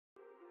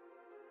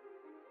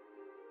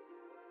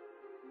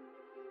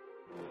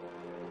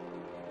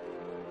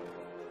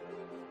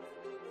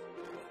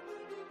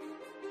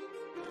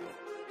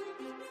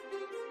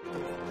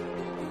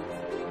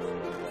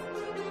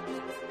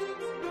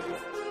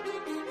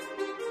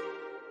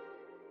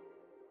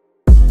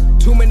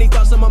Too many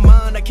thoughts on my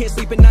mind, I can't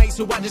sleep at night,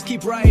 so I just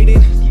keep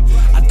writing.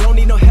 I don't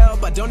need no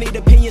help, I don't need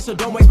opinions, so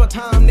don't waste my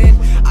time then.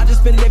 I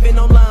just been living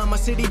online, my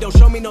city don't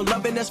show me no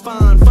love and that's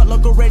fine. Fuck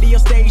local radio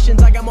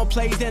stations, I got more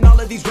plays than all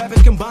of these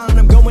rappers combined.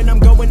 I'm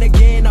going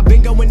again, I've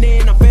been going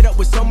in, I'm fed up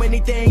with so many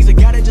things, I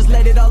gotta just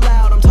let it all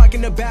out. I'm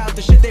talking about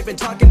the shit they've been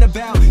talking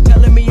about,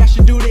 telling me I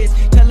should do this,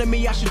 telling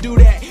me I should do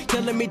that,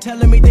 telling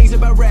me things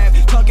about rap,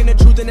 talking the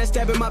truth and that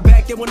stab in my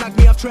back that will knock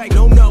me off track.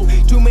 No,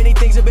 too many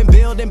things have been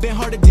building, been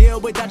hard to deal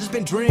with, I just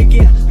been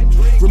drinking.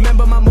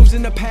 Remember my moves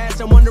in the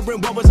past, I'm wondering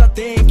what was I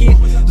thinking.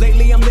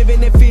 Lately I'm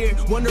living in fear,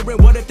 wondering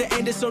what if the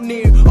end is so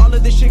near. All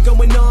of this shit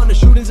going on, the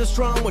shootings are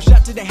strong, one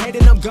shot to the head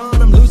and I'm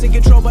gone. I'm losing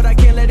control but I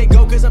can't let it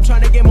go, cause I'm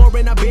trying to get more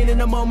and I've been in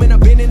the moment,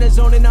 I've been in the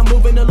zone and I'm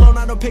moving alone.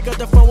 I don't pick up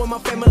the phone when my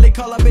family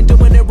call, I've been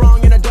doing it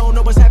wrong and I don't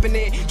know what's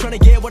happening. Trying to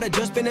get what I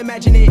just been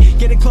imagining,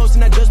 getting close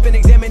and I just been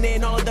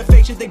examining all of the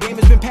fake shit the game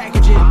has been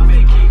packaging. I've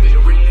been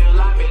keeping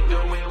real, I've been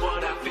doing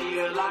what I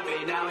feel, I've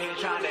been out here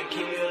trying to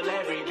kill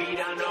every beat,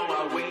 I know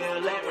I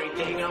will,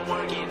 everything I'm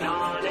working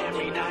on,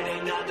 every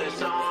night another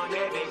song,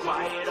 they been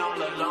quiet all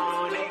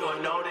along, they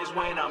gon' notice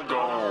when I'm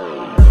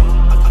gone.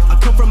 I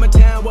come from a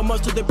town where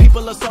most of the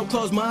people are so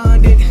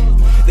close-minded.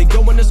 They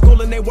go into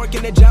school and they work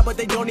in a job but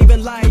they don't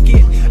even like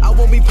it. I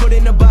won't be put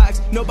in a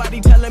box,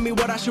 nobody telling me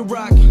what I should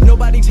rock,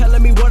 nobody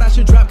telling me what I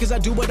should drop, cause I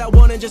do what I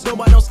want and just know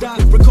I don't stop.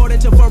 Recording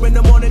till 4 in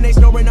the morning, they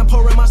snoring, I'm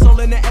pouring my soul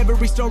into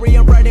every story.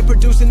 I'm writing,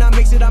 producing, I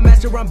mix it, I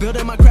master, I'm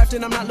building my craft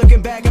and I'm not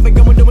looking back. I've been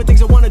going doing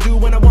things I wanna do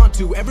when I want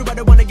to.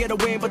 Everybody wanna get a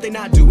win but they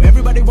not do.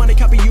 Everybody wanna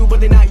copy you but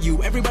they not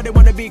you. Everybody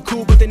wanna be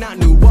cool but they not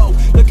new. Whoa,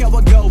 look how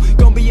I go,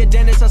 gonna be a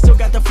dentist, I still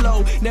got the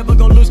flow. Never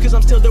gonna lose cause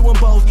I'm still doing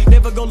both.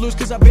 Never gonna lose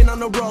cause I've been on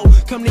the road.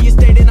 Come to your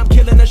state and I'm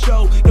killing the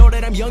show. Know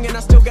that I'm young and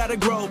I still gotta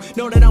grow.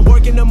 Know that I'm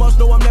working the most,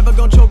 know I'm never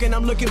gonna choke. And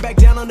I'm looking back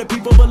down on the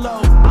people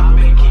below. I've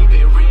been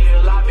keeping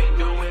real, I've been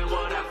doing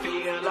what I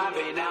feel, I've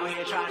been out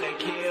here trying to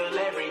kill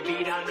every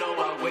beat, I know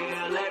I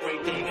will,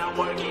 everything I'm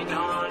working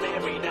on,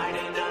 every night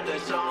another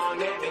song,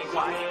 they been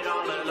quiet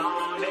all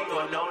along, they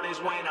gon' notice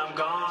when I'm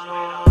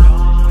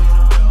gone.